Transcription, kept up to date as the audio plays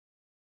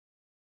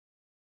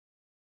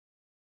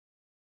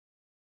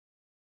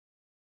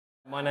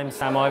My name's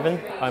Ivin.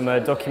 I'm a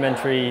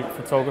documentary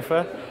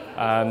photographer.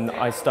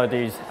 I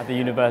studied at the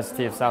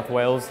University of South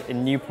Wales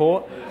in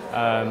Newport,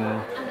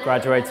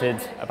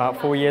 graduated about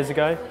 4 years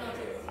ago,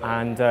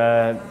 and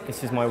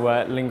this is my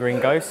work Lingering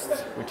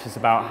Ghosts, which is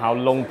about how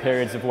long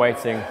periods of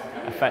waiting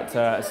affect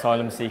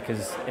asylum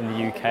seekers in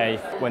the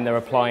UK when they're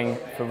applying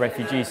for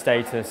refugee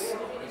status.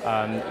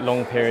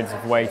 Long periods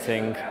of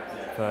waiting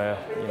for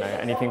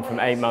anything from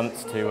 8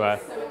 months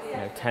to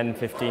 10,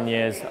 15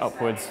 years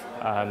upwards,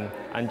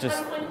 and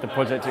just the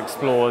project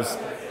explores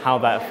how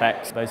that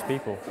affects those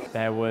people.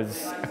 There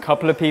was a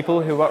couple of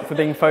people who were up for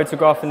being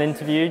photographed and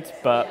interviewed,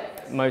 but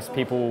most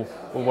people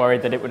were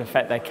worried that it would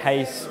affect their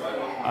case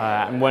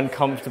and weren't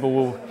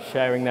comfortable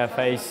showing their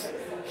face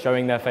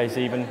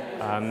even.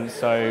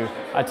 So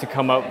I had to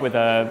come up with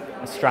a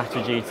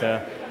strategy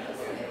to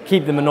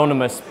keep them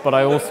anonymous, but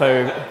I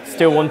also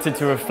still wanted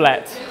to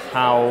reflect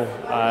how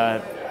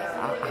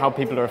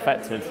people are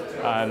affected.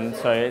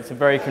 So it's a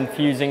very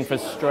confusing,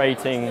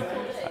 frustrating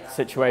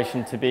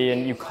situation to be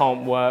in. You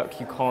can't work,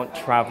 you can't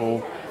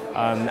travel,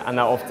 and that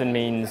often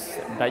means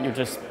that you're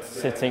just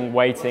sitting,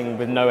 waiting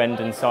with no end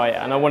in sight.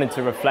 And I wanted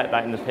to reflect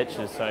that in the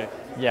pictures. So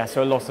yeah,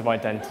 so a loss of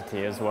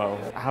identity as well.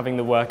 Having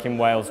the work in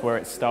Wales where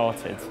it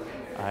started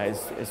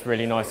is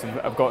really nice.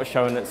 I've got a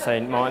showing at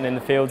St Martin in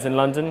the Fields in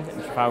London,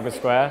 in Trafalgar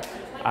Square,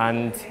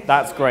 and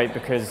that's great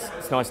because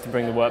it's nice to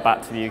bring the work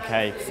back to the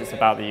UK because it's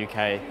about the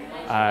UK.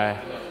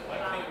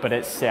 But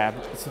it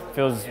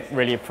feels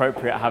really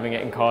appropriate having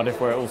it in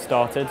Cardiff where it all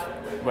started,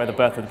 where the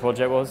birth of the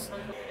project was.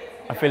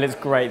 I feel it's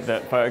great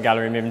that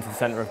Ffotogallery moved into the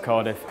centre of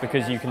Cardiff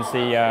because you can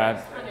see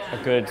a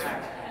good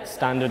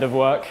standard of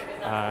work,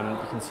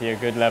 you can see a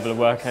good level of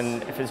work,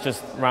 and if it's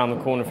just round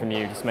the corner from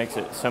you, it just makes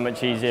it so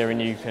much easier,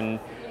 and you can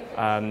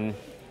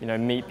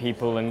meet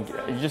people, and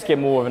you just get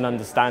more of an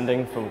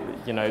understanding for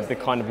the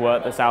kind of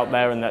work that's out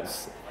there, and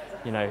that's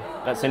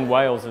in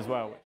Wales as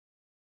well.